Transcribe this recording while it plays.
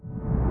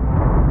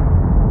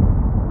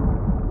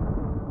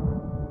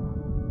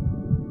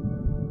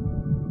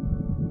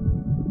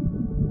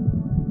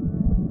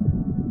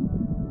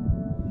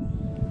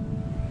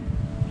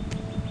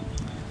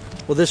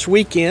Well, this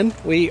weekend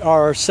we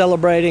are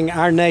celebrating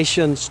our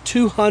nation's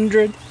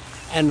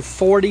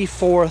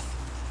 244th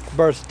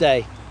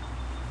birthday.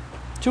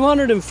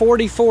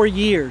 244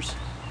 years.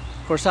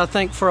 Of course, I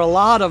think for a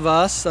lot of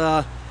us,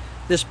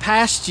 this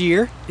past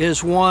year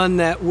is one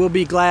that we'll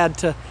be glad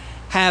to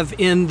have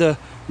in the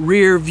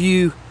rear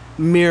view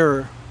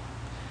mirror.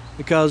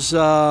 Because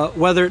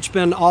whether it's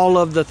been all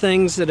of the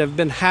things that have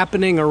been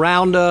happening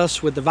around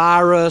us with the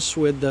virus,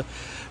 with the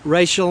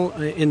racial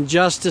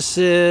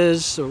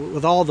injustices, or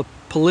with all the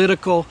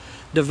political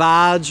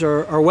divides,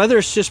 or whether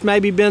it's just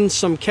maybe been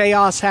some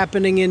chaos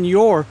happening in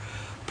your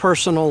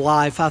personal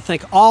life, I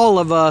think all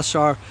of us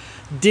are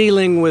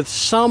dealing with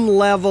some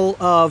level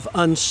of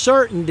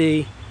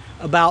uncertainty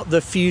about the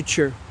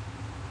future,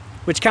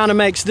 which kind of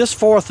makes this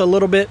Fourth a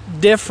little bit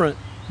different,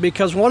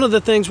 because one of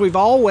the things we've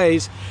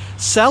always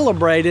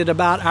celebrated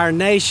about our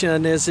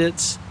nation is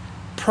its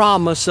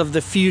promise of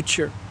the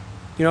future.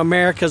 You know,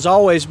 America's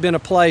always been a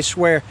place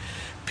where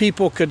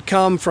people could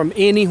come from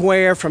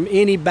anywhere, from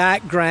any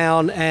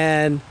background,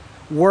 and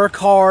work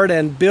hard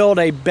and build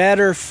a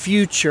better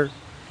future,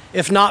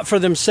 if not for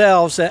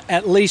themselves,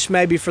 at least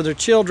maybe for their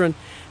children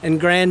and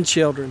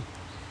grandchildren.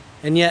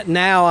 And yet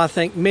now I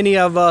think many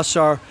of us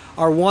are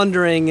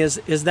wondering,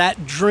 is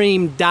that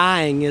dream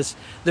dying? Is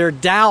there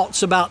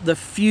doubts about the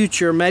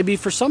future, maybe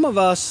for some of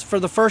us for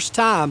the first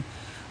time,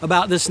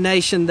 about this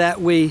nation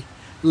that we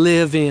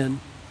live in?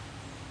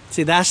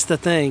 See, that's the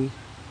thing.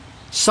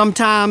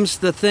 Sometimes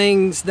the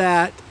things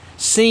that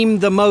seem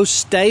the most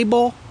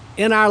stable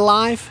in our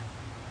life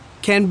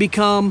can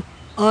become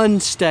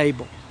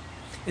unstable.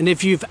 And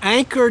if you've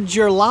anchored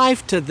your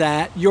life to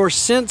that, your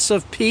sense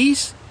of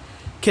peace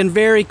can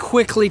very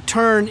quickly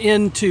turn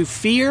into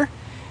fear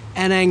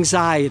and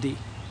anxiety.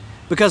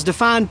 Because to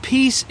find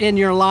peace in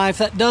your life,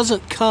 that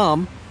doesn't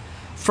come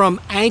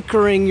from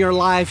anchoring your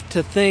life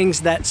to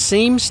things that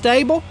seem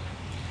stable.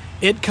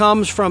 It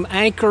comes from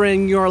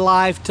anchoring your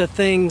life to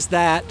things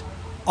that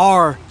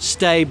are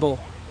stable.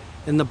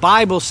 And the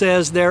Bible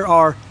says there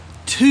are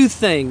two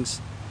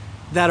things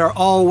that are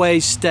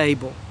always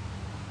stable.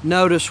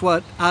 Notice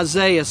what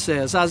Isaiah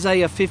says.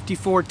 Isaiah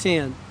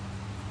 54:10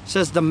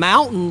 says, "The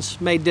mountains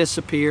may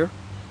disappear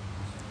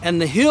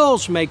and the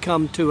hills may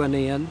come to an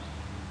end,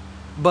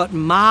 but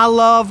my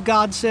love,"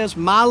 God says,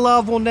 "my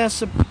love will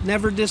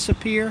never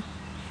disappear,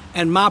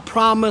 and my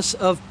promise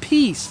of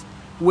peace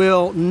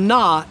will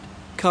not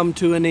come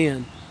to an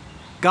end."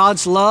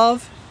 God's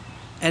love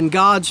and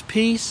God's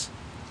peace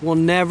will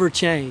never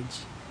change.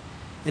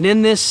 And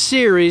in this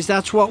series,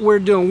 that's what we're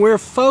doing. We're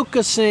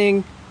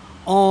focusing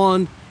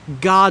on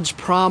God's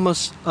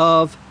promise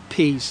of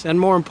peace, and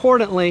more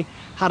importantly,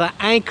 how to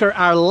anchor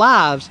our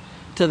lives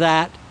to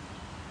that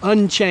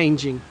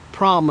unchanging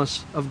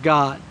promise of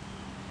God.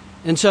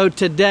 And so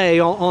today,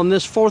 on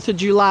this 4th of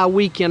July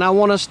weekend, I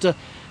want us to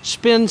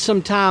spend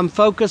some time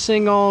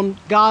focusing on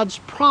God's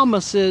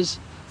promises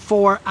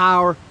for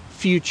our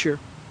future.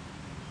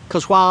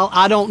 Because while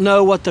I don't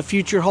know what the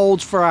future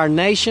holds for our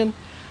nation,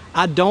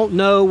 I don't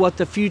know what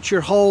the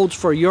future holds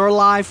for your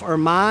life or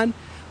mine,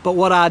 but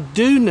what I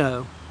do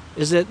know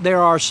is that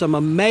there are some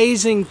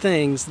amazing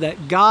things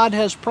that God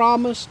has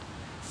promised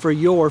for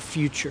your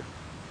future.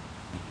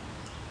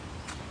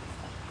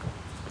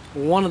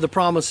 One of the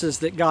promises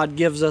that God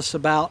gives us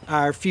about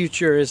our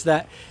future is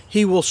that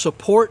He will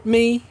support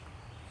me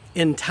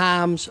in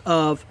times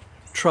of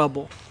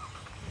trouble.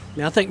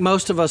 Now, I think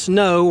most of us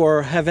know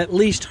or have at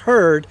least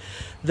heard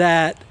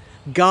that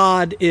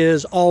God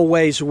is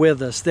always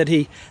with us, that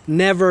He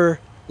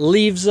never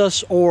leaves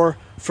us or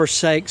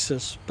forsakes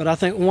us. But I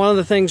think one of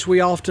the things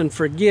we often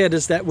forget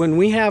is that when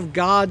we have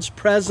God's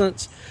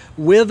presence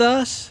with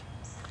us,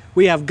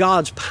 we have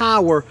God's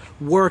power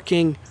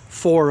working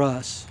for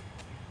us.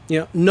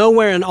 You know,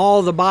 nowhere in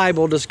all the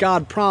Bible does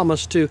God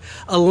promise to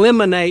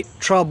eliminate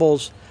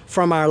troubles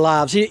from our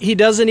lives. He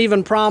doesn't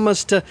even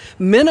promise to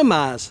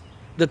minimize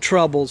the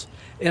troubles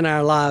in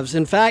our lives.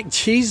 In fact,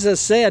 Jesus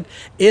said,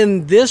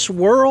 "In this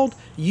world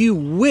you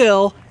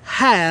will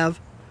have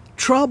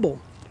trouble."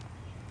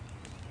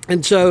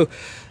 And so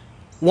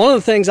one of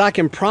the things I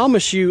can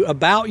promise you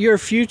about your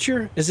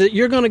future is that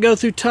you're going to go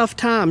through tough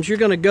times. You're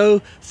going to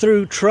go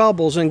through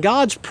troubles. And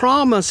God's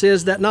promise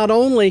is that not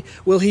only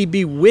will He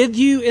be with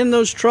you in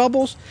those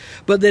troubles,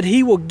 but that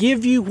He will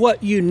give you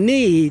what you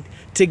need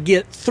to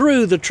get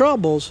through the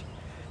troubles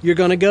you're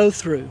going to go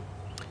through.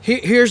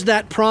 Here's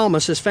that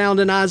promise. It's found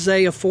in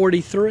Isaiah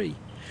 43.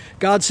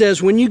 God says,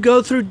 "When you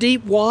go through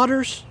deep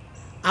waters,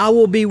 I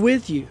will be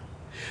with you.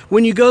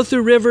 When you go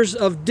through rivers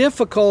of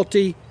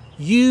difficulty,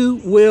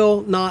 you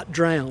will not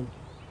drown.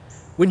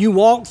 When you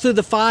walk through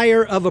the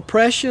fire of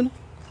oppression,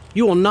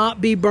 you will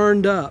not be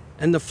burned up,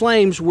 and the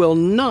flames will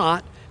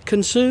not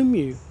consume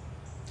you.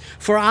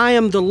 For I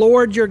am the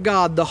Lord your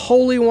God, the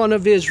Holy One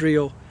of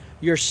Israel,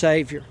 your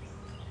Savior."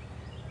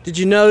 Did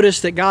you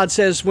notice that God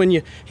says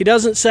He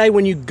doesn't say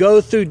when you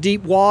go through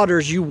deep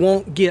waters you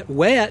won't get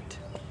wet.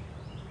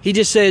 He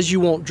just says you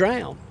won't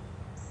drown.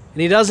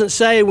 And He doesn't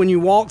say when you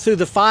walk through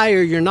the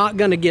fire you're not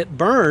going to get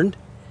burned.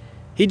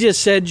 He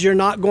just said you're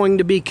not going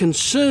to be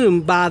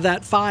consumed by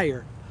that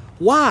fire.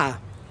 Why?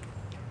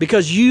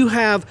 Because you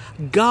have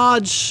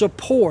God's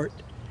support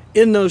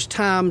in those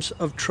times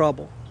of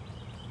trouble.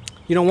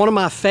 You know, one of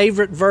my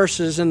favorite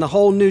verses in the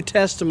whole New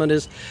Testament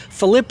is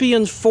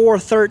Philippians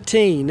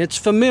 4:13. It's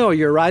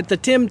familiar, right? The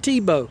Tim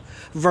Tebow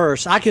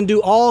verse. I can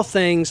do all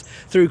things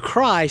through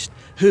Christ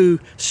who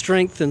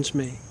strengthens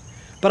me.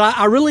 But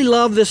I really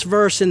love this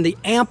verse in the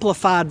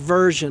Amplified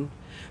Version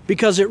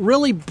because it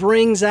really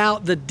brings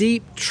out the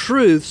deep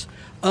truths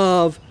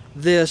of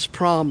this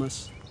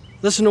promise.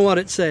 Listen to what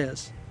it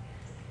says.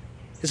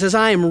 It says,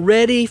 I am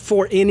ready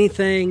for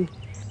anything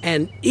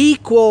and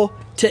equal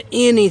to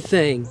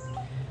anything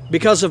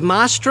because of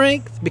my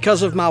strength,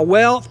 because of my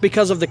wealth,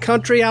 because of the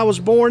country I was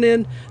born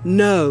in.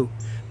 No,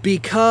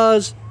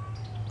 because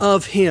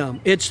of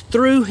Him. It's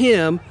through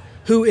Him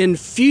who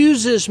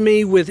infuses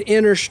me with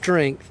inner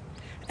strength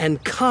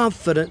and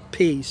confident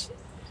peace.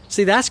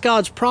 See, that's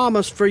God's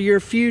promise for your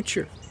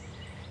future.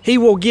 He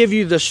will give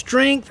you the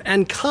strength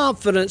and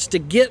confidence to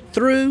get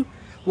through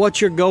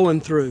what you're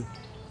going through.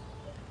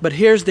 But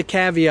here's the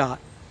caveat.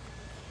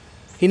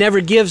 He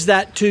never gives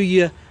that to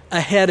you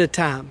ahead of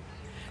time.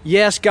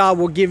 Yes, God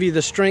will give you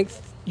the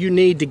strength you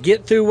need to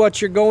get through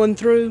what you're going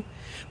through,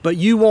 but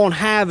you won't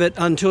have it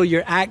until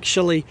you're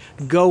actually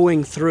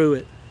going through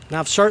it. And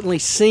I've certainly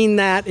seen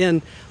that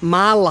in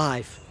my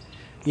life.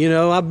 You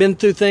know, I've been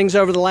through things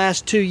over the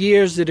last 2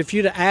 years that if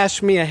you'd have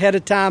asked me ahead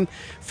of time,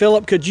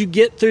 Philip, could you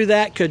get through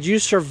that? Could you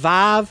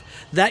survive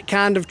that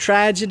kind of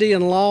tragedy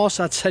and loss?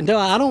 I'd say, no,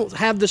 I don't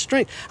have the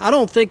strength. I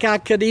don't think I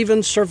could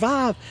even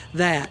survive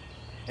that.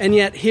 And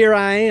yet here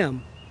I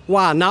am.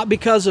 Why? Not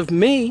because of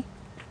me,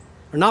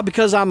 or not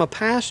because I'm a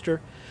pastor,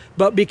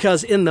 but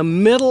because in the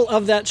middle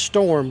of that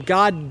storm,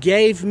 God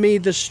gave me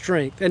the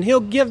strength. And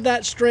He'll give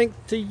that strength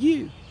to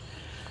you.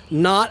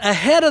 Not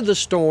ahead of the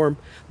storm,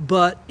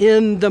 but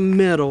in the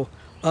middle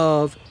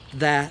of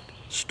that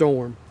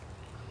storm.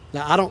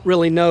 Now, I don't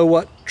really know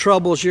what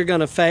troubles you're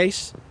going to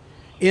face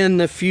in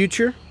the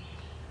future,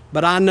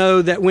 but I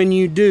know that when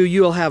you do,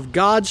 you'll have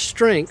God's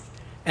strength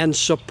and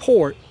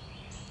support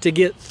to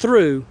get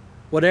through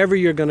whatever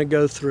you're going to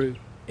go through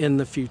in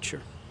the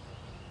future.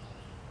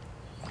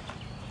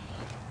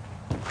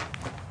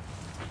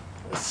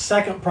 The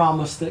second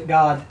promise that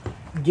God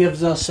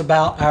gives us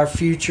about our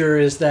future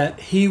is that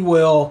He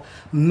will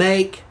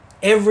make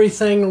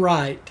everything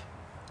right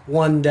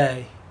one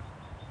day.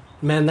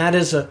 Man, that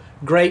is a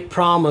great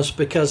promise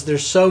because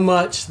there's so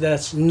much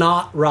that's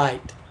not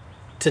right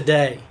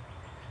today.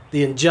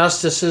 The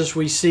injustices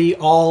we see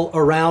all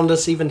around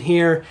us, even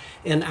here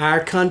in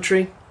our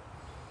country.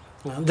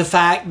 The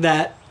fact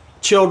that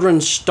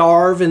children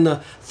starve in the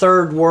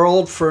third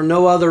world for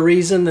no other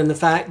reason than the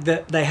fact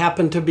that they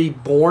happen to be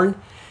born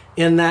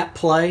in that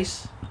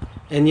place.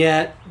 And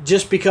yet,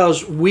 just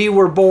because we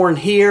were born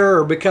here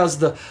or because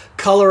the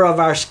color of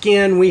our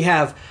skin, we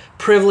have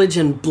privilege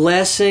and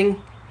blessing.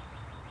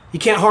 You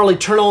can't hardly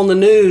turn on the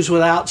news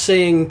without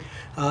seeing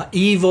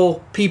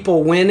evil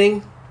people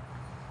winning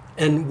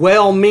and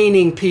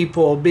well-meaning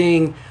people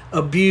being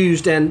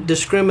abused and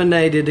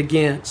discriminated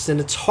against. And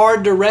it's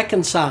hard to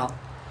reconcile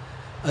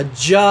a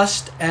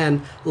just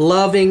and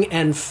loving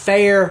and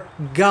fair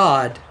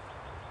God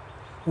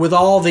with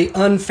all the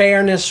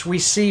unfairness we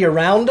see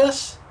around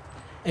us.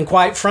 And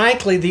quite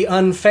frankly, the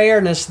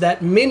unfairness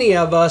that many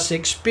of us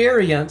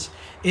experience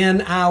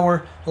in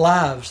our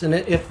lives. And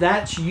if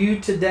that's you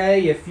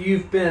today, if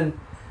you've been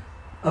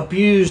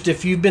abused,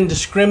 if you've been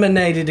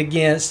discriminated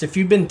against, if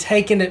you've been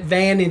taken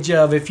advantage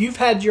of, if you've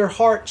had your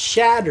heart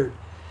shattered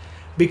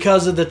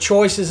because of the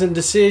choices and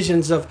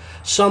decisions of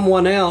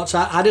someone else,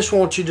 I just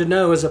want you to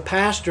know as a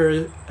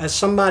pastor, as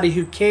somebody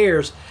who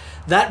cares,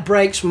 that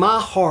breaks my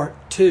heart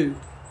too.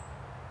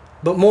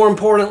 But more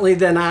importantly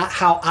than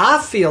how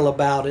I feel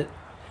about it,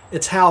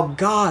 it's how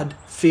God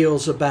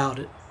feels about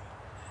it.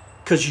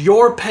 Because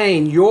your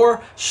pain, your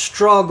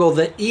struggle,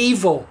 the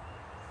evil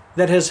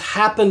that has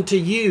happened to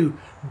you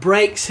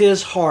breaks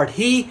His heart.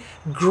 He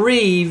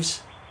grieves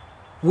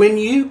when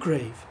you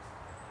grieve.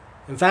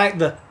 In fact,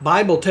 the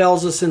Bible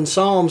tells us in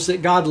Psalms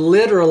that God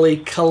literally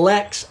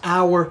collects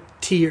our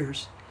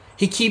tears.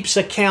 He keeps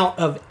account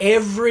of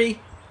every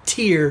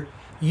tear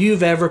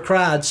you've ever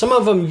cried. Some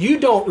of them you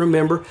don't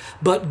remember,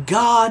 but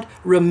God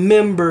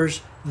remembers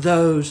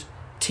those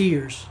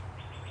tears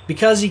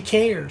because He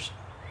cares.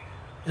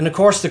 And of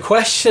course the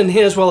question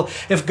is, well,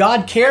 if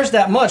God cares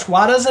that much,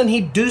 why doesn't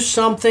He do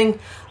something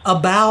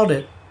about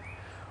it?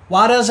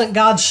 Why doesn't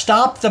God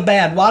stop the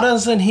bad? Why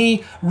doesn't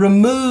He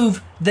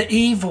remove the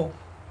evil?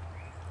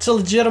 It's a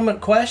legitimate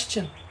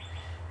question.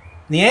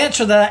 The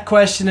answer to that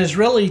question is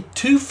really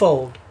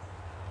twofold.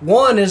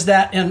 One is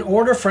that in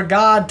order for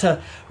God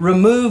to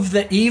remove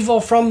the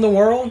evil from the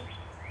world,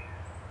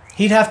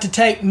 He'd have to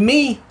take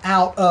me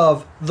out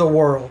of the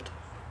world.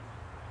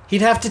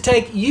 He'd have to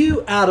take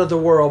you out of the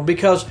world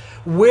because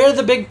we're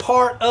the big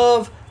part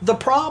of the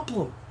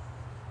problem.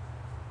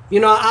 You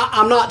know,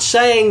 I'm not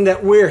saying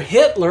that we're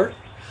Hitler.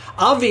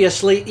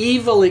 Obviously,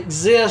 evil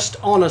exists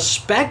on a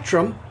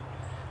spectrum,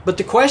 but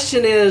the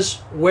question is,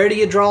 where do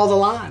you draw the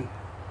line?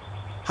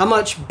 How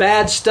much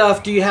bad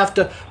stuff do you have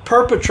to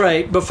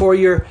perpetrate before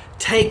you're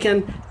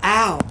taken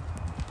out?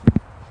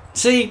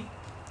 See,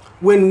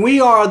 when we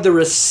are the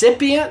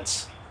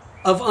recipients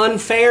of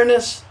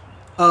unfairness,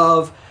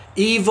 of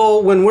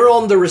evil, when we're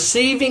on the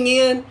receiving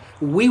end,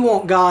 we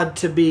want God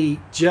to be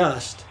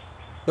just.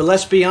 But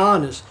let's be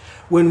honest,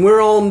 when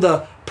we're on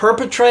the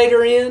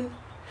perpetrator end,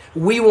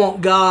 we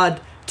want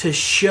God to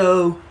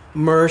show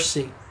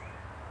mercy.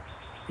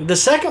 The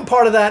second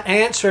part of that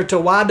answer to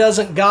why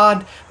doesn't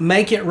God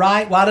make it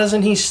right, why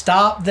doesn't He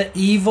stop the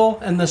evil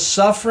and the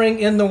suffering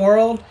in the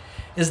world,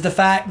 is the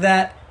fact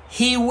that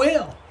He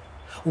will.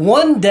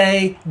 One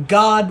day,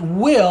 God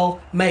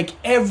will make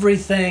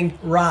everything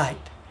right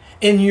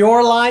in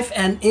your life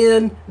and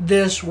in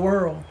this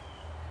world.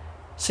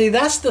 See,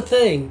 that's the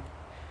thing.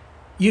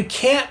 You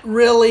can't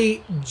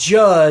really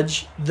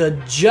judge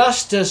the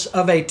justice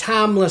of a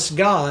timeless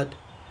God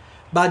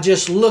by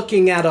just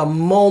looking at a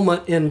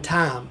moment in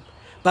time,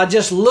 by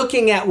just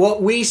looking at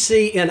what we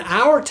see in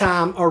our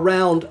time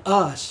around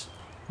us,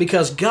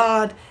 because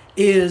God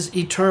is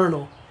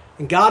eternal.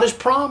 And God has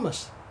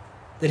promised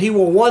that He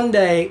will one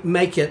day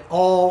make it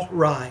all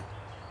right.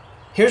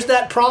 Here's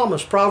that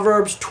promise,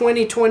 Proverbs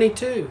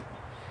 20:22.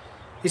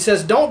 He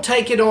says, don't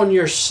take it on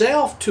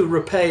yourself to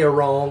repay a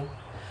wrong.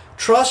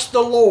 Trust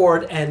the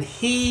Lord and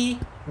He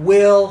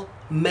will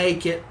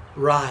make it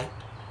right.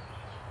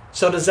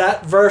 So does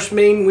that verse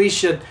mean we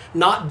should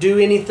not do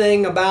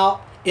anything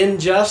about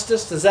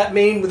injustice? Does that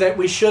mean that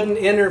we shouldn't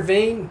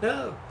intervene?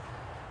 No.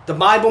 The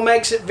Bible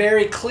makes it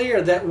very clear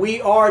that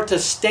we are to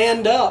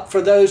stand up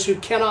for those who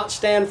cannot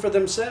stand for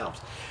themselves.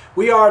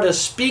 We are to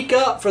speak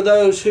up for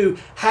those who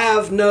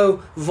have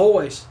no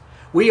voice.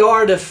 We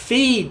are to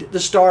feed the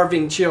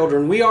starving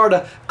children. We are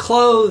to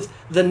clothe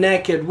the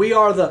naked. We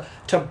are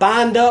to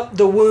bind up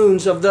the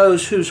wounds of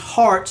those whose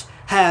hearts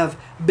have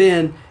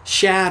been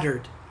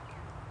shattered.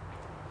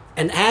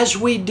 And as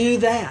we do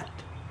that,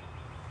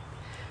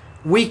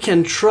 we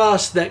can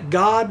trust that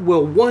God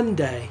will one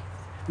day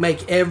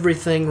make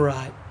everything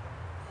right.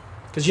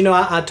 Because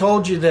I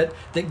told you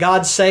that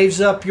God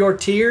saves up your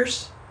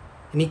tears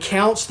and He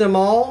counts them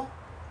all.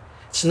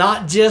 It's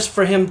not just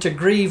for Him to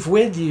grieve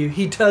with you.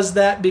 He does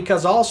that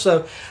because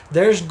also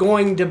there's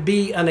going to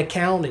be an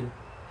accounting.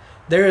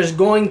 There is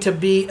going to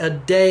be a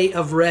day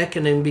of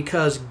reckoning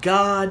because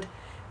God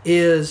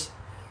is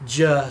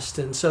just.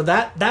 And so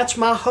that's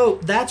my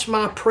hope. That's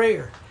my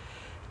prayer.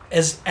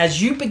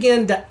 As you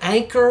begin to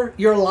anchor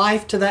your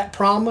life to that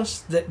promise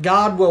that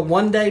God will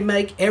one day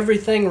make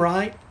everything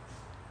right,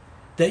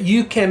 that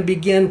you can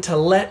begin to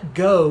let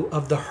go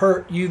of the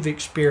hurt you've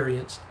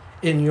experienced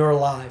in your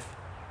life.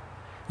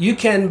 You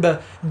can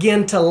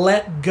begin to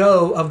let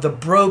go of the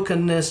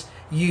brokenness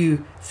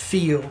you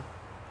feel.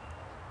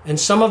 And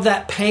some of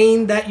that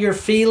pain that you're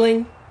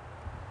feeling,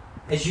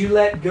 as you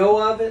let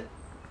go of it,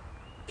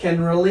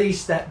 can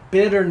release that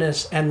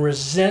bitterness and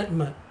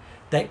resentment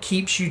that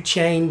keeps you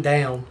chained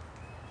down.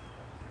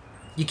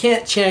 You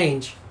can't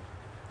change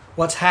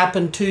what's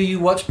happened to you,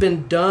 what's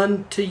been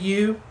done to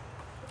you,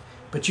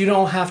 but you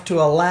don't have to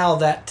allow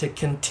that to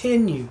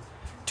continue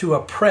to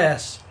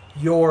oppress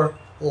your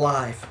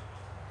life.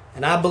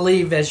 And I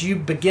believe as you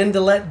begin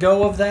to let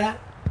go of that,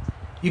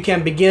 you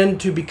can begin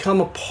to become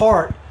a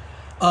part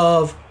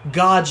of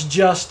God's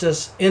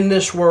justice in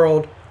this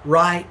world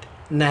right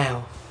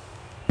now.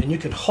 And you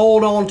can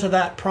hold on to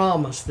that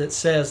promise that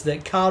says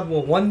that God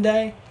will one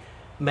day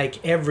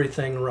make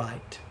everything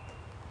right.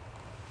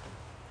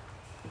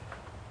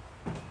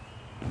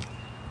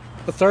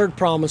 The third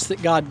promise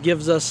that God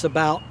gives us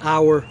about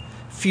our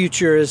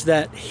future is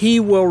that He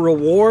will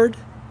reward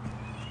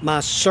my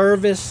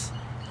service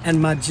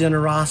and my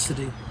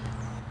generosity.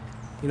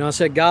 I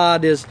said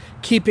God is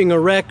keeping a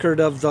record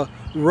of the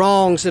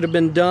wrongs that have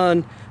been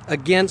done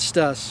against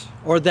us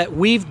or that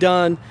we've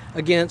done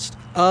against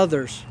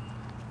others.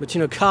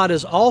 But God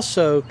is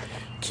also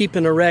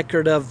keeping a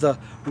record of the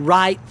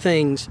right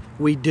things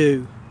we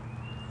do.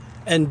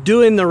 And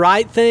doing the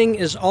right thing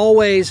is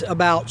always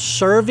about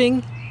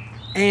serving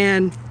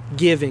and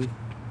giving.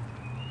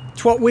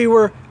 It's what we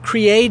were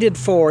created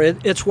for.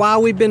 It's why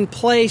we've been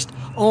placed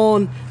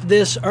on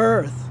this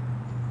earth.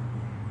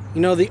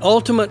 The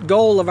ultimate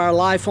goal of our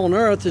life on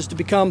earth is to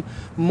become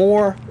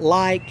more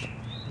like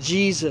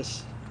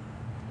Jesus.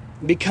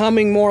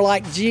 Becoming more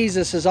like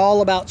Jesus is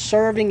all about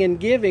serving and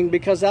giving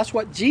because that's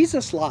what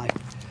Jesus' life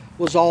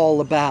was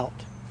all about.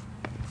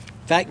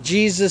 In fact,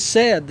 Jesus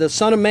said, the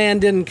Son of Man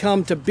didn't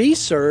come to be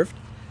served,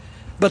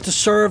 but to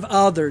serve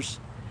others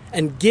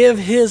and give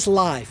His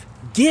life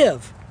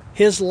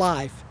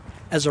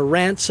as a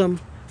ransom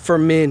for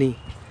many.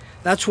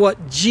 That's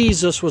what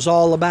Jesus was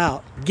all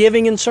about,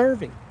 giving and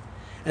serving.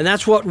 And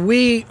that's what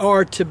we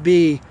are to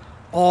be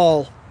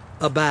all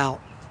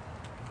about.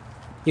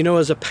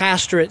 As a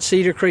pastor at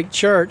Cedar Creek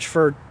Church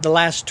for the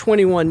last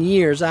 21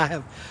 years,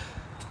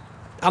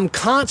 I'm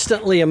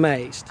constantly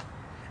amazed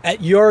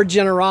at your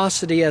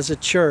generosity as a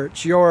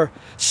church, your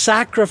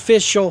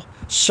sacrificial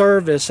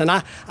service. And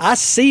I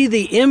see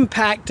the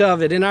impact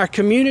of it in our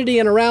community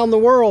and around the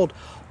world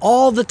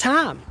all the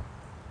time.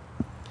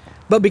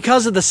 But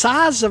because of the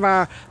size of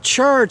our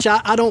church,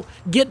 I don't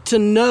get to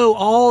know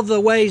all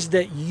the ways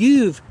that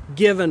you've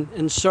given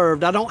and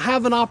served. I don't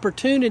have an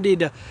opportunity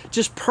to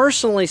just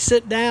personally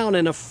sit down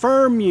and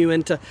affirm you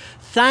and to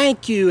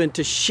thank you and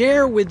to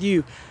share with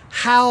you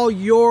how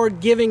your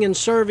giving and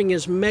serving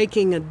is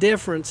making a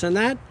difference. And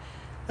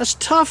that's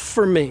tough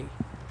for me.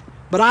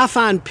 But I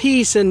find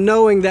peace in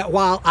knowing that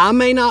while I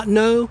may not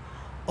know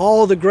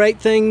all the great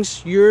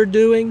things you're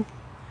doing,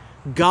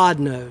 God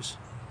knows.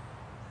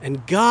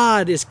 And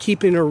God is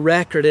keeping a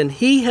record, and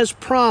He has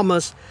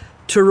promised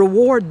to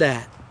reward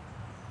that.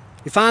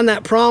 You find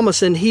that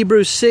promise in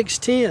Hebrews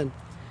 6:10.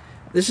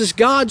 This is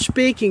God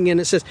speaking, and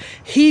it says,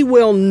 He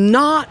will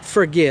not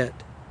forget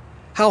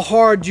how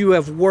hard you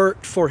have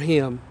worked for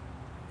Him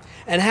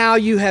and how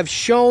you have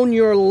shown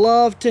your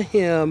love to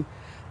Him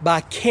by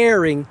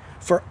caring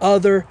for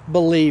other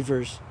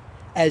believers,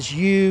 as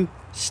you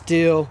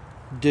still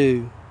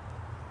do.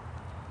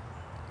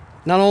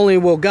 Not only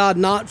will God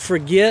not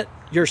forget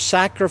your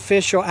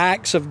sacrificial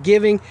acts of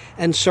giving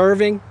and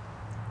serving,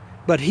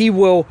 but He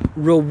will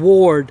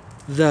reward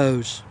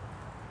those.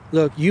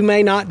 Look, you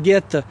may not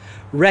get the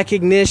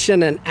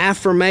recognition and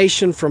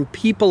affirmation from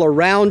people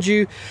around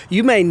you.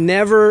 You may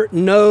never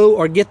know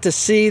or get to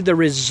see the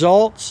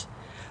results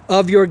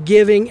of your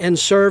giving and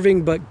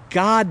serving, but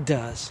God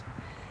does.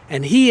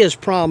 And He has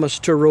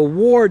promised to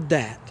reward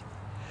that,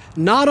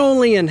 not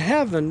only in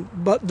heaven,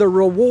 but the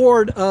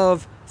reward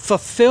of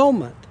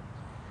fulfillment.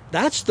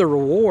 That's the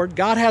reward.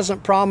 God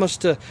hasn't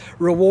promised to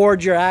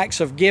reward your acts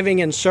of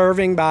giving and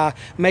serving by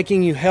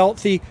making you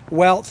healthy,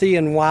 wealthy,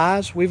 and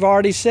wise. We've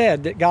already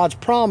said that God's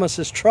promise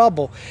is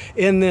trouble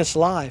in this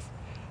life.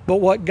 But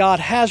what God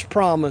has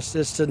promised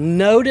is to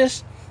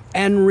notice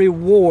and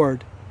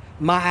reward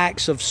my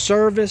acts of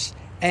service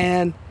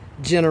and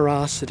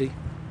generosity.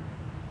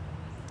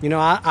 You know,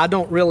 I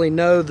don't really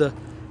know the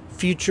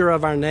future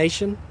of our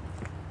nation.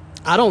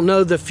 I don't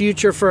know the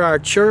future for our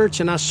church,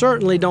 and I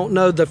certainly don't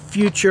know the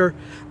future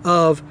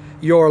of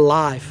your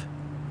life.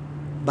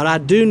 But I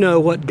do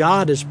know what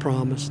God has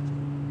promised.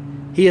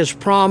 He has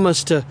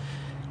promised to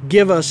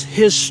give us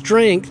His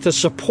strength to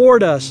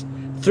support us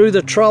through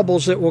the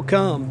troubles that will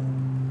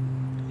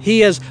come.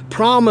 He has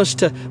promised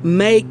to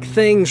make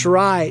things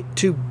right,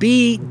 to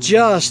be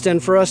just,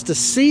 and for us to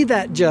see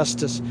that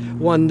justice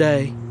one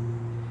day.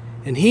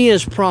 And He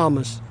has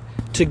promised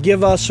to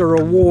give us a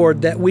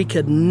reward that we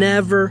could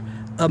never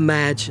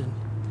imagine.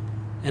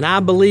 And I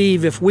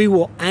believe if we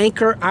will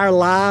anchor our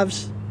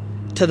lives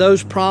to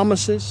those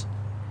promises,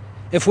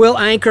 if we'll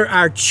anchor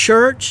our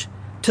church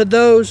to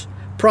those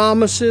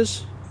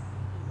promises,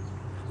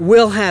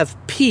 we'll have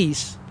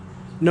peace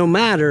no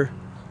matter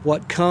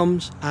what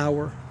comes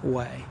our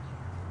way.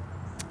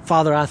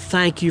 Father, I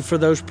thank You for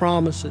those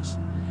promises.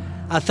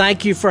 I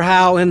thank You for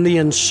how in the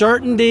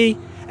uncertainty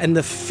and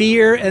the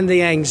fear and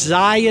the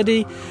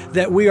anxiety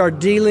that we are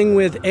dealing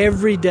with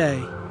every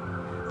day,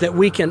 that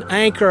we can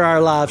anchor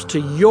our lives to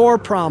Your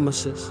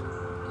promises,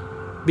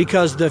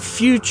 because the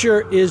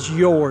future is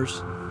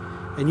Yours,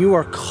 and You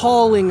are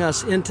calling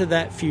us into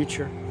that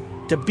future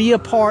to be a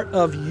part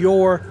of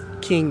Your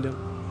kingdom.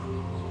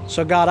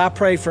 So God, I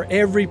pray for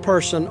every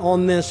person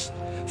on this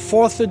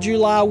 4th of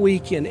July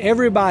weekend,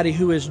 everybody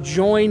who is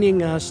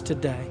joining us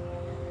today,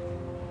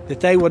 that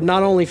they would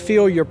not only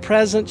feel Your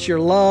presence, Your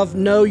love,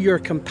 know Your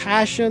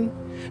compassion,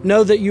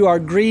 know that You are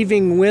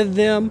grieving with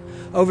them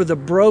over the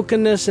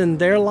brokenness in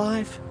their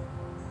life,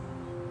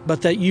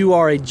 but that You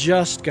are a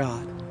just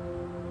God,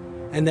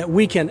 and that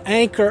we can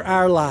anchor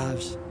our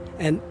lives,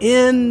 and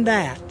in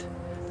that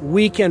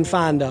we can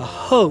find a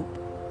hope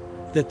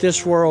that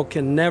this world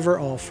can never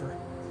offer.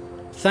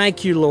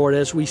 Thank You, Lord,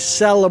 as we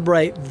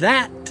celebrate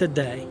that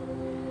today.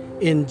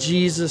 In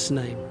Jesus'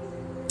 name,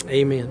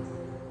 amen.